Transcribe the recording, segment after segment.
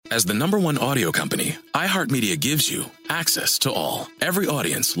As the #1 audio company, iHeartMedia gives you access to all. Every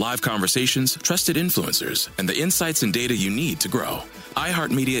audience, live conversations, trusted influencers, and the insights and data you need to grow.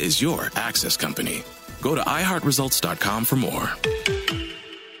 iHeartMedia is your access company. Go to iHeartResults.com for more.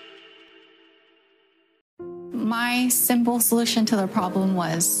 My simple solution to the problem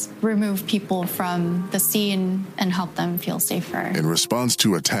was remove people from the scene and help them feel safer. In response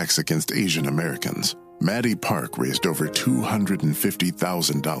to attacks against Asian Americans, Maddie Park raised over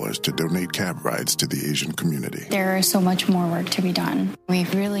 $250,000 to donate cab rides to the Asian community. There is so much more work to be done. We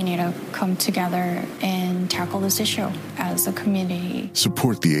really need to come together and tackle this issue as a community.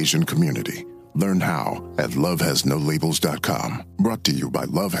 Support the Asian community. Learn how at lovehasnolabels.com. Brought to you by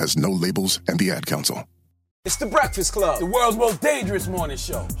Love Has No Labels and the Ad Council. It's The Breakfast Club, the world's most dangerous morning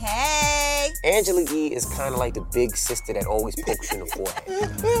show. Hey! Angela Yee is kind of like the big sister that always pokes you in the forehead.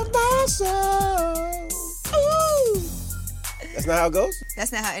 That's not how it goes?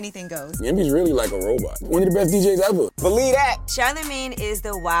 That's not how anything goes. Yemi's really like a robot. One of the best DJs ever. Believe that. Charlamagne is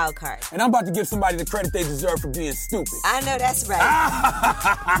the wild card. And I'm about to give somebody the credit they deserve for being stupid. I know that's right.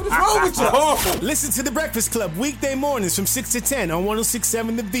 What is wrong with you? Oh. Listen to The Breakfast Club weekday mornings from 6 to 10 on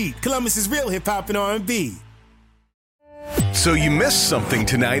 106.7 The Beat. Columbus's real hip-hop and R&B. So you missed something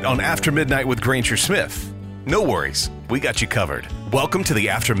tonight on After Midnight with Granger Smith. No worries, we got you covered. Welcome to the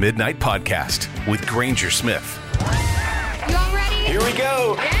After Midnight podcast with Granger Smith. You all ready? Here we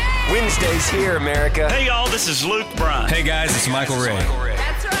go. Yeah. Wednesday's here, America. Hey, y'all, this is Luke Bryan. Hey, guys, it's Michael Ray.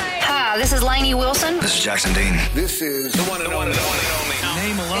 That's right. Hi, this is Lainey Wilson. This is Jackson Dean. This is The one and only.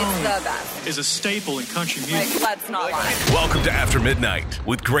 Name alone It's the best. is a staple in country music. Let's not lie. Welcome to After Midnight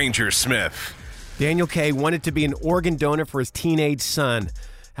with Granger Smith. Daniel K. wanted to be an organ donor for his teenage son.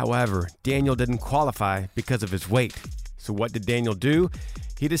 However, Daniel didn't qualify because of his weight. So what did Daniel do?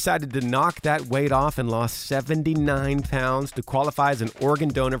 He decided to knock that weight off and lost 79 pounds to qualify as an organ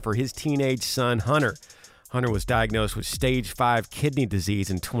donor for his teenage son, Hunter. Hunter was diagnosed with stage 5 kidney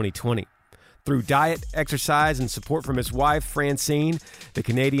disease in 2020. Through diet, exercise, and support from his wife, Francine, the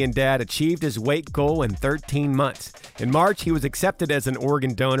Canadian dad achieved his weight goal in 13 months. In March, he was accepted as an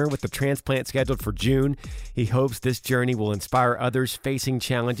organ donor with the transplant scheduled for June. He hopes this journey will inspire others facing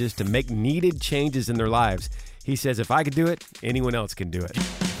challenges to make needed changes in their lives. He says, if I could do it, anyone else can do it.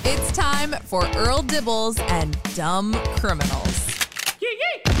 It's time for Earl Dibbles and Dumb Criminals.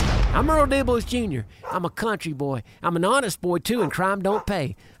 I'm Earl Dibbles Jr. I'm a country boy. I'm an honest boy, too, and crime don't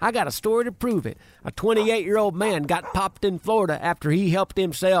pay. I got a story to prove it. A 28-year-old man got popped in Florida after he helped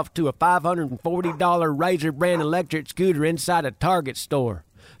himself to a $540 Razor brand electric scooter inside a Target store.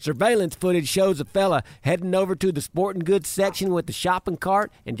 Surveillance footage shows a fella heading over to the sporting goods section with the shopping cart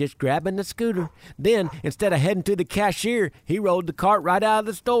and just grabbing the scooter. Then, instead of heading to the cashier, he rolled the cart right out of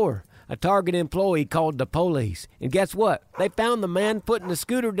the store. A Target employee called the police. And guess what? They found the man putting the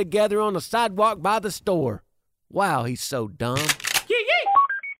scooter together on the sidewalk by the store. Wow, he's so dumb.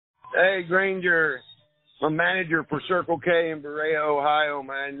 Hey, Granger. I'm manager for Circle K in Berea, Ohio,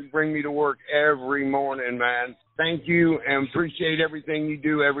 man. You bring me to work every morning, man. Thank you and appreciate everything you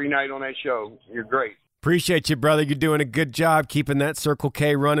do every night on that show. You're great. Appreciate you, brother. You're doing a good job keeping that Circle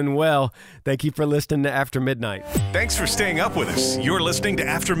K running well. Thank you for listening to After Midnight. Thanks for staying up with us. You're listening to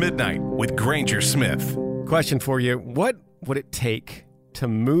After Midnight with Granger Smith. Question for you. What would it take to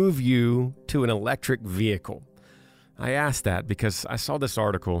move you to an electric vehicle? I asked that because I saw this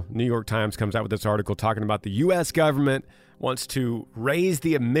article. New York Times comes out with this article talking about the U.S. government wants to raise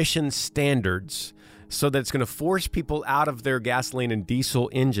the emission standards so that it's going to force people out of their gasoline and diesel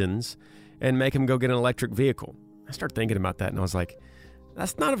engines and make them go get an electric vehicle. I started thinking about that, and I was like,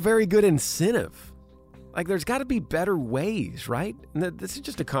 that's not a very good incentive. Like, there's got to be better ways, right? And this is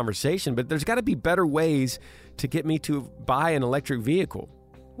just a conversation, but there's got to be better ways to get me to buy an electric vehicle,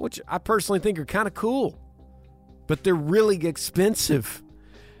 which I personally think are kind of cool, but they're really expensive.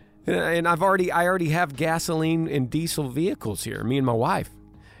 And I already have gasoline and diesel vehicles here, me and my wife.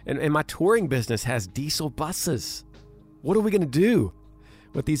 And my touring business has diesel buses. What are we going to do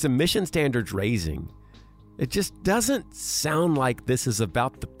with these emission standards raising? It just doesn't sound like this is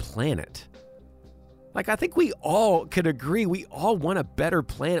about the planet. Like, I think we all could agree we all want a better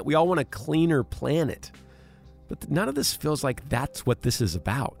planet. We all want a cleaner planet. But none of this feels like that's what this is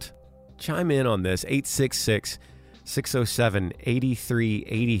about. Chime in on this,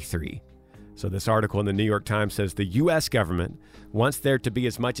 866-607-8383. So this article in the New York Times says the U.S. government wants there to be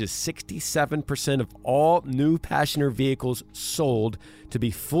as much as 67% of all new passenger vehicles sold to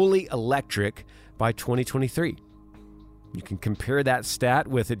be fully electric by 2023. You can compare that stat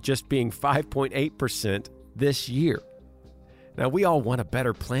with it just being 5.8% this year. Now, we all want a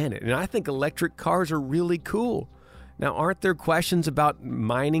better planet, and I think electric cars are really cool. Now, aren't there questions about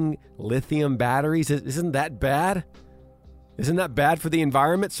mining lithium batteries? Isn't that bad? Isn't that bad for the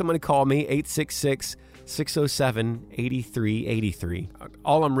environment? Somebody call me, 866-607-8383.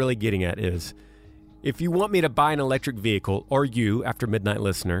 All I'm really getting at is, if you want me to buy an electric vehicle, or you, After Midnight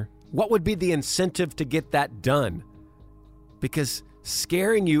listener, what would be the incentive to get that done? Because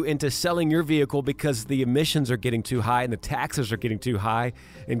scaring you into selling your vehicle because the emissions are getting too high and the taxes are getting too high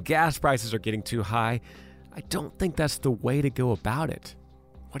and gas prices are getting too high, I don't think that's the way to go about it.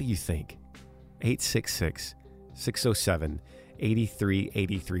 What do you think?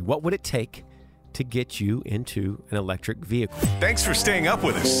 866-607-8383. What would it take to get you into an electric vehicle? Thanks for staying up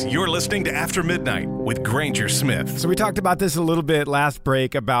with us. You're listening to After Midnight with Granger Smith. So we talked about this a little bit last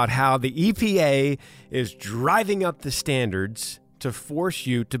break about how the EPA is driving up the standards to force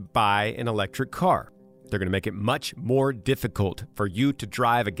you to buy an electric car. They're going to make it much more difficult for you to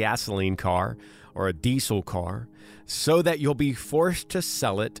drive a gasoline car or a diesel car so that you'll be forced to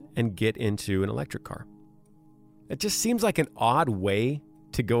sell it and get into an electric car. It just seems like an odd way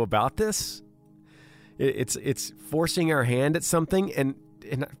to go about this. It's forcing our hand at something. And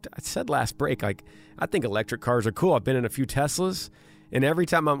I said last break, like, I think electric cars are cool. I've been in a few Teslas, and every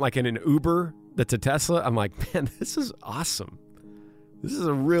time I'm like in an Uber that's a Tesla, I'm like, man, this is awesome. This is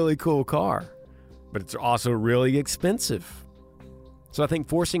a really cool car, but it's also really expensive. So I think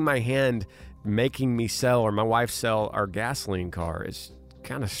forcing my hand, making me sell or my wife sell our gasoline car is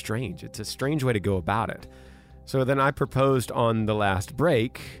kind of strange. It's a strange way to go about it. So then I proposed on the last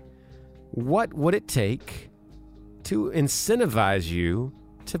break, what would it take to incentivize you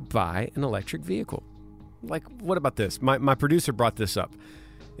to buy an electric vehicle? Like, what about this? My producer brought this up.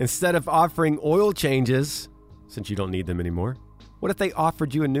 Instead of offering oil changes, since you don't need them anymore, what if they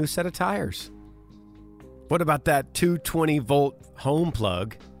offered you a new set of tires? What about that 220-volt home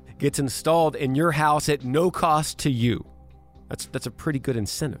plug gets installed in your house at no cost to you? That's a pretty good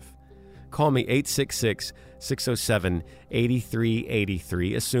incentive. Call me,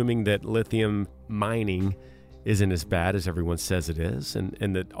 866-607-8383, assuming that lithium mining isn't as bad as everyone says it is,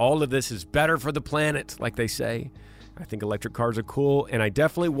 and that all of this is better for the planet, like they say. I think electric cars are cool, and I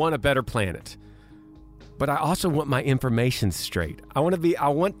definitely want a better planet. But I also want my information straight. I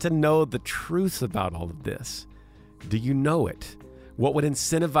want to know the truth about all of this. Do you know it? What would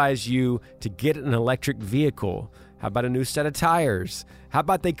incentivize you to get an electric vehicle? How about a new set of tires? How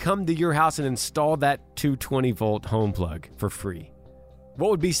about they come to your house and install that 220-volt home plug for free? What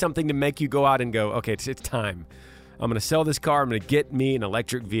would be something to make you go out and go, okay, it's time. I'm going to sell this car. I'm going to get me an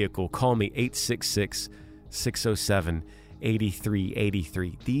electric vehicle. Call me,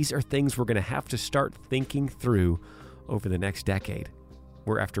 866-607-8383. These are things we're going to have to start thinking through over the next decade.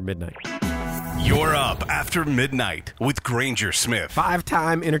 We're After Midnight. You're up After Midnight with Granger Smith.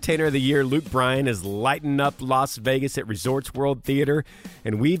 5-time Entertainer of the Year Luke Bryan is lighting up Las Vegas at Resorts World Theater,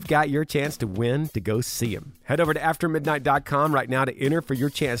 and we've got your chance to win to go see him. Head over to aftermidnight.com right now to enter for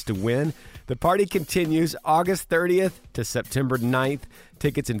your chance to win. The party continues August 30th to September 9th.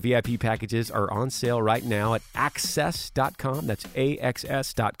 Tickets and VIP packages are on sale right now at access.com. That's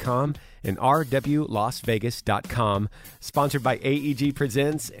AXS.com and rwlasvegas.com. Sponsored by AEG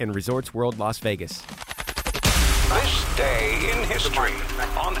Presents and Resorts World Las Vegas. This day in history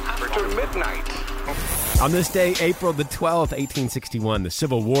on After Midnight. On this day, April the 12th, 1861, the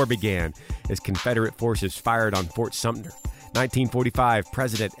Civil War began as Confederate forces fired on Fort Sumter. 1945,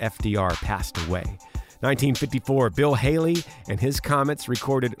 President FDR passed away. 1954, Bill Haley and his Comets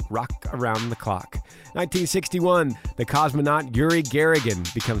recorded Rock Around the Clock. 1961, the cosmonaut Yuri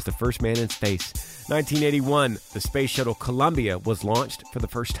Gagarin becomes the first man in space. 1981, the space shuttle Columbia was launched for the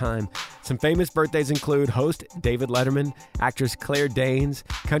first time. Some famous birthdays include host David Letterman, actress Claire Danes,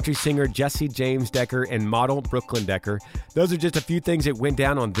 country singer Jesse James Decker, and model Brooklyn Decker. Those are just a few things that went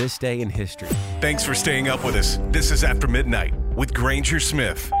down on this day in history. Thanks for staying up with us. This is After Midnight with Granger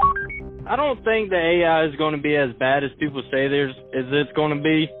Smith. I don't think the AI is going to be as bad as people say it's going to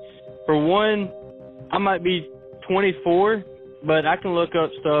be. For one, I might be 24, but I can look up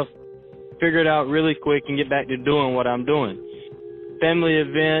stuff, figure it out really quick, and get back to doing what I'm doing. Family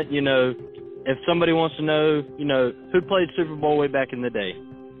event, if somebody wants to know, who played Super Bowl way back in the day,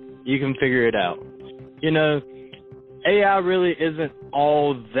 you can figure it out. AI really isn't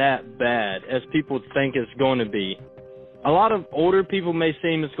all that bad as people think it's going to be. A lot of older people may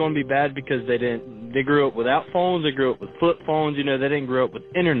seem it's going to be bad because they grew up without phones, they grew up with flip phones, they didn't grow up with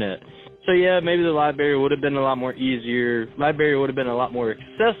internet. So yeah, maybe the library would have been a lot more easier. Library would have been a lot more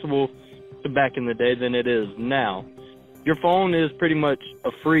accessible to back in the day than it is now. Your phone is pretty much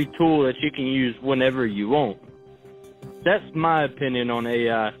a free tool that you can use whenever you want. That's my opinion on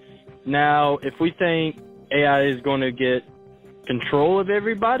AI. Now, if we think AI is going to get control of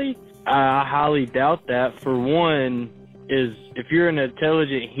everybody? I highly doubt that. For one, is if you're an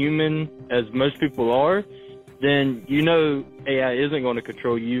intelligent human, as most people are, then you know AI isn't going to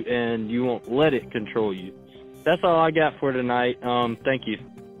control you, and you won't let it control you. That's all I got for tonight. Thank you.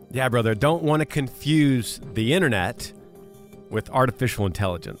 Yeah, brother, don't want to confuse the internet with artificial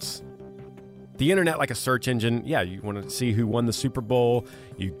intelligence. The internet, like a search engine, yeah, you want to see who won the Super Bowl,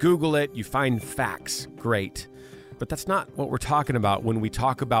 you Google it, you find facts, great. But that's not what we're talking about when we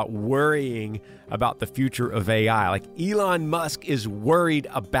talk about worrying about the future of AI. Like Elon Musk is worried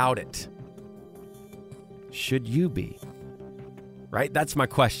about it. Should you be? Right? That's my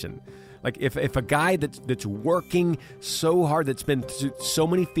question. Like if a guy that's working so hard, that's been through so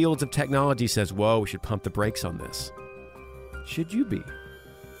many fields of technology says, whoa, we should pump the brakes on this. Should you be?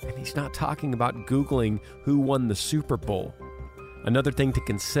 And he's not talking about Googling who won the Super Bowl. Another thing to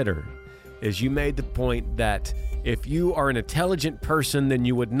consider is you made the point that if you are an intelligent person, then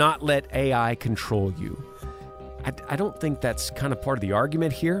you would not let AI control you. I don't think that's kind of part of the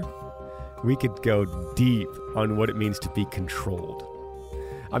argument here. We could go deep on what it means to be controlled.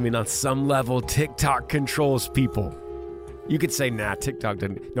 I mean, on some level, TikTok controls people. You could say, nah, TikTok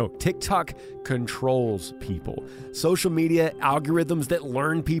doesn't. No, TikTok controls people. Social media algorithms that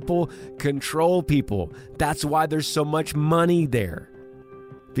learn people control people. That's why there's so much money there.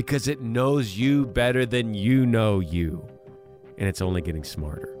 Because it knows you better than you know you. And it's only getting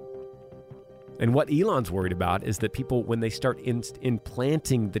smarter. And what Elon's worried about is that people, when they start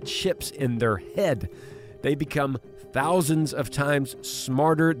implanting the chips in their head, they become thousands of times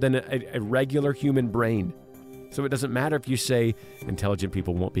smarter than a regular human brain. So it doesn't matter if you say intelligent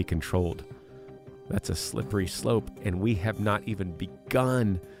people won't be controlled. That's a slippery slope, and we have not even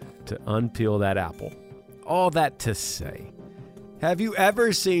begun to unpeel that apple. All that to say, have you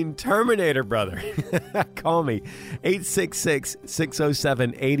ever seen Terminator, brother? Call me,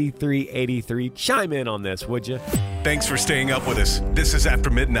 866-607-8383. Chime in on this, would you? Thanks for staying up with us. This is After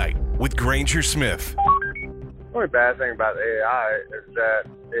Midnight with Granger Smith. The only bad thing about AI is that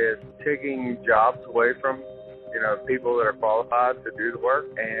it's taking jobs away from, people that are qualified to do the work,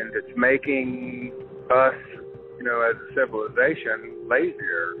 and it's making us, as a civilization,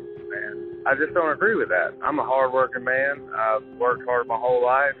 lazier. And I just don't agree with that. I'm a hard-working man. I've worked hard my whole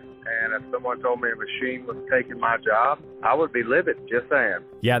life, and if someone told me a machine was taking my job, I would be livid, just saying.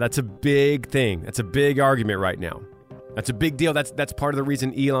 Yeah, that's a big thing. That's a big argument right now. That's a big deal. That's part of the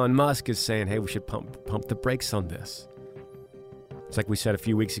reason Elon Musk is saying, hey, we should pump the brakes on this. It's like we said a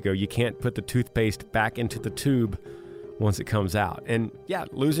few weeks ago, you can't put the toothpaste back into the tube once it comes out. And yeah,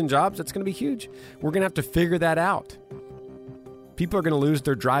 losing jobs, that's going to be huge. We're going to have to figure that out. People are going to lose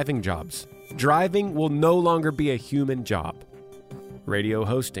their driving jobs. Driving will no longer be a human job. Radio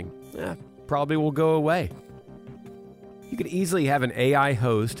hosting, probably will go away. You could easily have an AI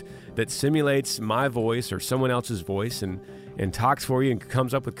host that simulates my voice or someone else's voice and talks for you and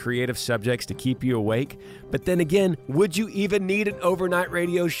comes up with creative subjects to keep you awake. But then again, would you even need an overnight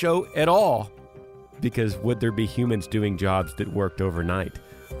radio show at all? Because would there be humans doing jobs that worked overnight?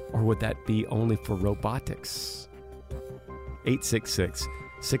 Or would that be only for robotics?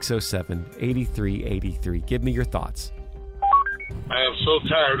 866-607-8383. Give me your thoughts. I am so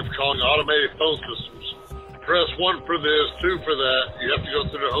tired of calling automated phone systems. Press 1 for this, 2 for that. You have to go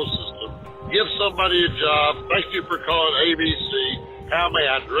through the whole system. Give somebody a job. Thank you for calling ABC. How may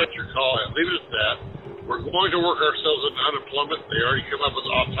I direct your call? And leave it at that. We're going to work ourselves into unemployment. They already come up with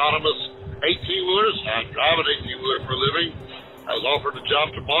autonomous 18-wheelers. I drive an 18-wheeler for a living. I was offered a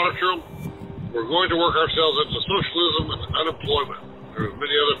job to monitor them. We're going to work ourselves into socialism and unemployment. There are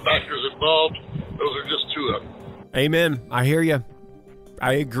many other factors involved. Those are just two of them. Amen. I hear you.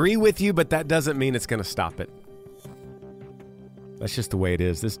 I agree with you, but that doesn't mean it's going to stop it. That's just the way it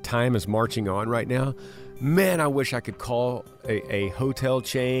is. This time is marching on right now. Man, I wish I could call a hotel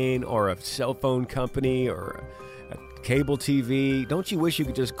chain or a cell phone company or a cable TV. Don't you wish you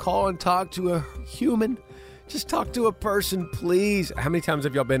could just call and talk to a human? Just talk to a person, please. How many times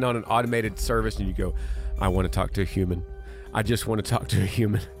have y'all been on an automated service and you go, I want to talk to a human. I just want to talk to a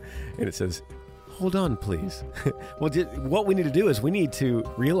human. And it says, hold on, please. Well, what we need to do is we need to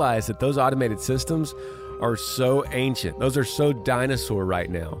realize that those automated systems are so ancient. Those are so dinosaur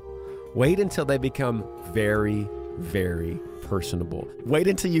right now. Wait until they become very, very personable. Wait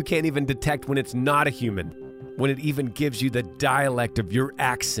until you can't even detect when it's not a human, when it even gives you the dialect of your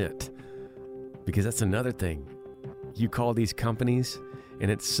accent. Because that's another thing. You call these companies and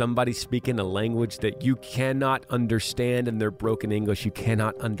it's somebody speaking a language that you cannot understand in their broken English. You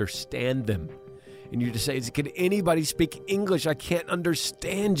cannot understand them. And you just say, can anybody speak English? I can't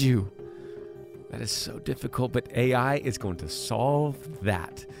understand you. That is so difficult, but AI is going to solve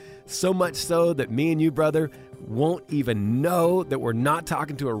that. So much so that me and you, brother, won't even know that we're not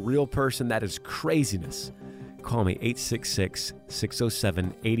talking to a real person. That is craziness. Call me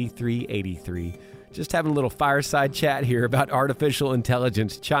 866-607-8383. Just having a little fireside chat here about artificial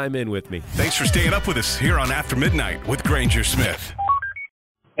intelligence. Chime in with me. Thanks for staying up with us here on After Midnight with Granger Smith.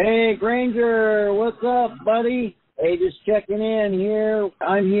 Hey, Granger, what's up, buddy? Hey, just checking in here.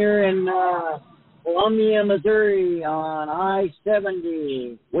 I'm here in Columbia, Missouri on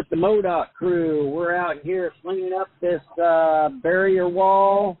I-70 with the MoDOT crew. We're out here slinging up this barrier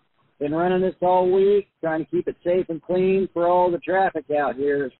wall. Been running this all week, trying to keep it safe and clean for all the traffic out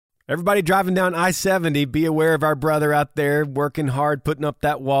here. Everybody driving down I-70, be aware of our brother out there working hard, putting up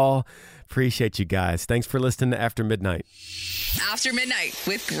that wall. Appreciate you guys. Thanks for listening to After Midnight. After Midnight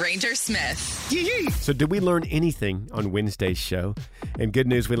with Granger Smith. So did we learn anything on Wednesday's show? And good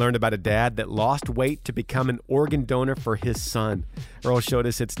news, we learned about a dad that lost weight to become an organ donor for his son. Earl showed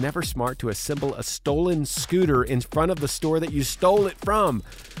us it's never smart to assemble a stolen scooter in front of the store that you stole it from.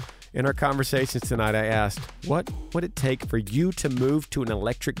 In our conversations tonight, I asked, what would it take for you to move to an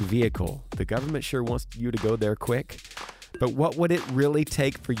electric vehicle? The government sure wants you to go there quick. But what would it really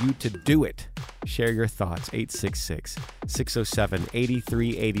take for you to do it? Share your thoughts.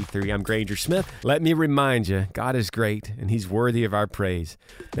 866-607-8383. I'm Granger Smith. Let me remind you, God is great, and he's worthy of our praise.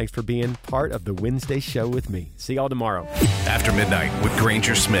 Thanks for being part of the Wednesday show with me. See y'all tomorrow. After Midnight with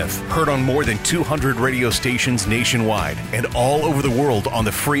Granger Smith. Heard on more than 200 radio stations nationwide and all over the world on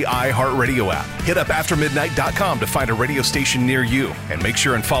the free iHeartRadio app. Hit up aftermidnight.com to find a radio station near you. And make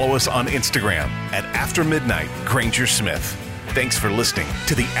sure and follow us on Instagram at After Midnight Granger Smith. Thanks for listening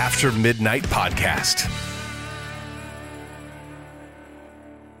to the After Midnight Podcast.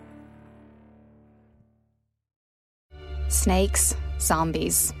 Snakes,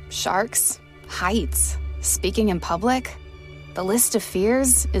 zombies, sharks, heights, speaking in public. The list of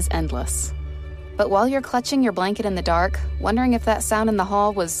fears is endless. But while you're clutching your blanket in the dark, wondering if that sound in the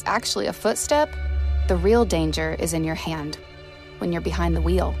hall was actually a footstep, the real danger is in your hand, when you're behind the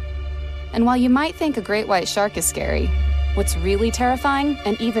wheel. And while you might think a great white shark is scary, what's really terrifying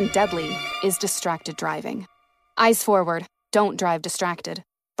and even deadly is distracted driving. Eyes forward. Don't drive distracted.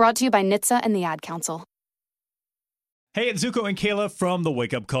 Brought to you by NHTSA and the Ad Council. Hey, it's Zuko and Kayla from The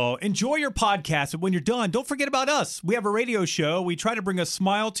Wake Up Call. Enjoy your podcast, but when you're done, don't forget about us. We have a radio show. We try to bring a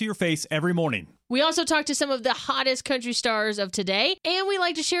smile to your face every morning. We also talk to some of the hottest country stars of today, and we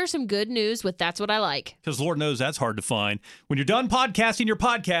like to share some good news with That's What I Like. Because Lord knows that's hard to find. When you're done podcasting your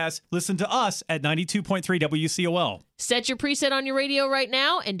podcast, listen to us at 92.3 WCOL. Set your preset on your radio right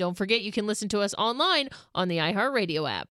now, and don't forget you can listen to us online on the iHeartRadio app.